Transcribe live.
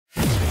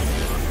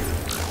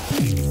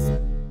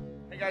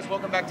Guys,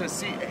 welcome back to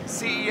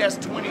CES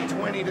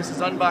 2020. This is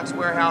Unbox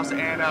Warehouse,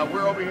 and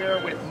we're over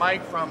here with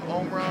Mike from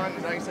Omron.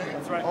 Is that how you say it?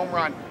 That's right.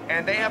 Omron.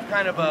 And they have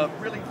kind of a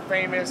really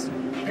famous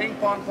ping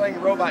pong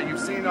playing robot you've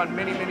seen on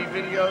many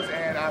videos,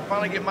 and I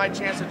finally get my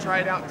chance to try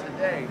it out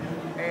today.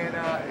 And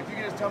if you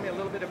could just tell me a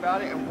little bit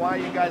about it and why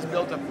you guys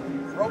built a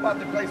robot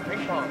that plays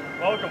ping pong.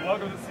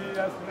 Welcome to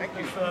CES. Thank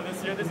you.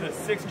 This year, this is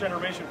a 6th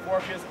generation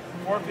Forpheus.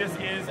 Forpheus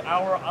is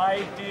our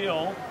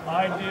ideal,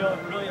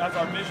 really as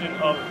our vision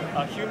of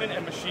a human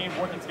and machine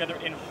working together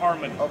in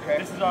harmony. Okay.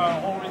 This is our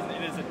whole reason.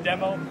 It is a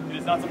demo. It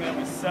is not something that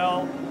we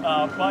sell,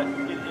 but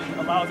it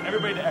allows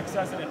everybody to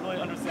access it and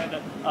really understand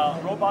that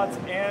robots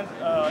and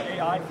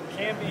AI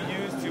can be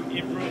used to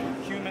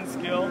improve human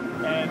skill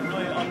and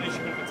really unleash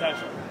human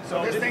potential.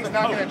 So this thing's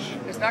not going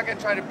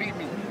to try to beat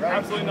me, right?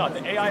 Absolutely not.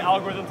 The AI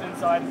algorithms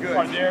inside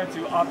are there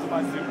to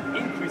optimize, to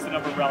increase the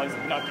number of rallies,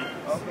 not decrease.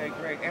 Okay,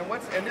 great.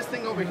 And this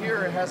thing over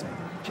here has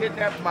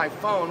kidnapped my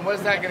phone. What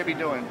is that going to be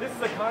doing? This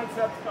is a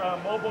concept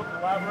mobile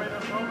collaborator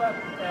robot,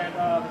 and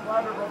the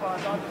collaborator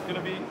robot on top is going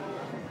to be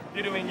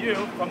videoing you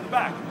from the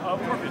back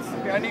of Forpheus.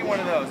 Okay, I need one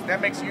of those.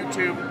 That makes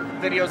YouTube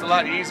videos a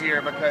lot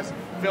easier because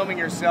filming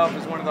yourself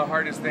is one of the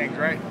hardest things,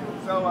 right?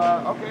 So,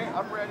 okay,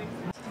 I'm ready.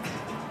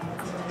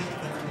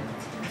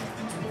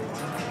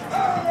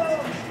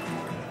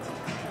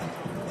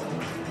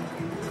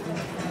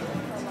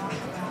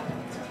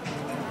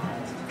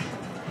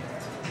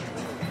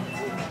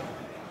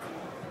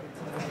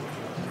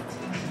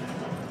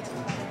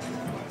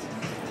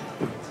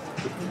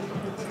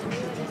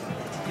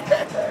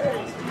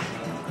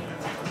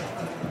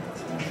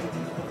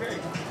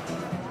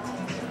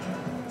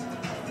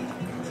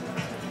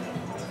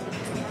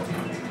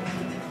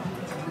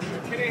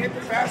 Can they hit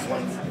the fast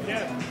ones?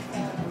 Yeah.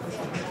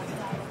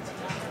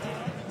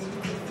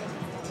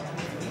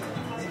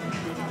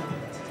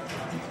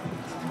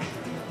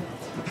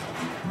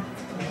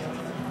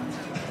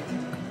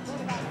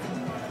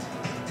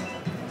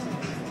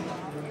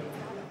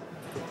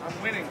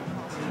 I'm winning.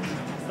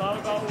 It's not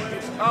about winning.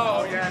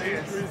 Oh, yeah,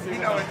 it is. You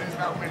know it is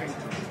about winning.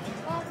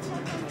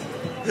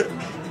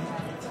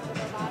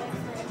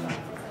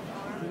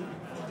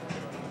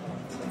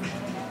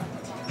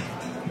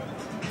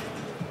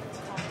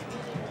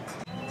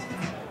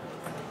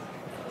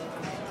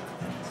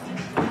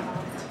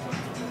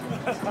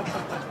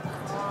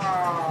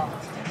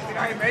 Did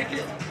I make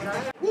it?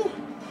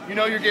 You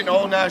know you're getting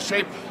old now,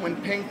 shape when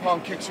ping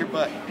pong kicks your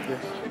butt.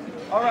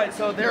 All right,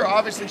 so they're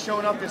obviously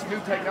showing off this new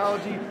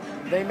technology.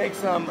 They make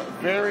some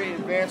very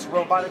advanced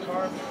robotic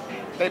arms.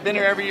 They've been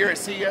here every year at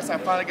CES. I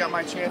finally got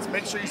my chance.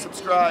 Make sure you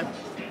subscribe.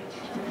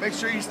 Make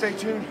sure you stay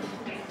tuned.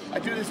 I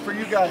do this for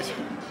you guys.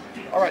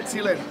 All right, see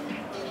you later.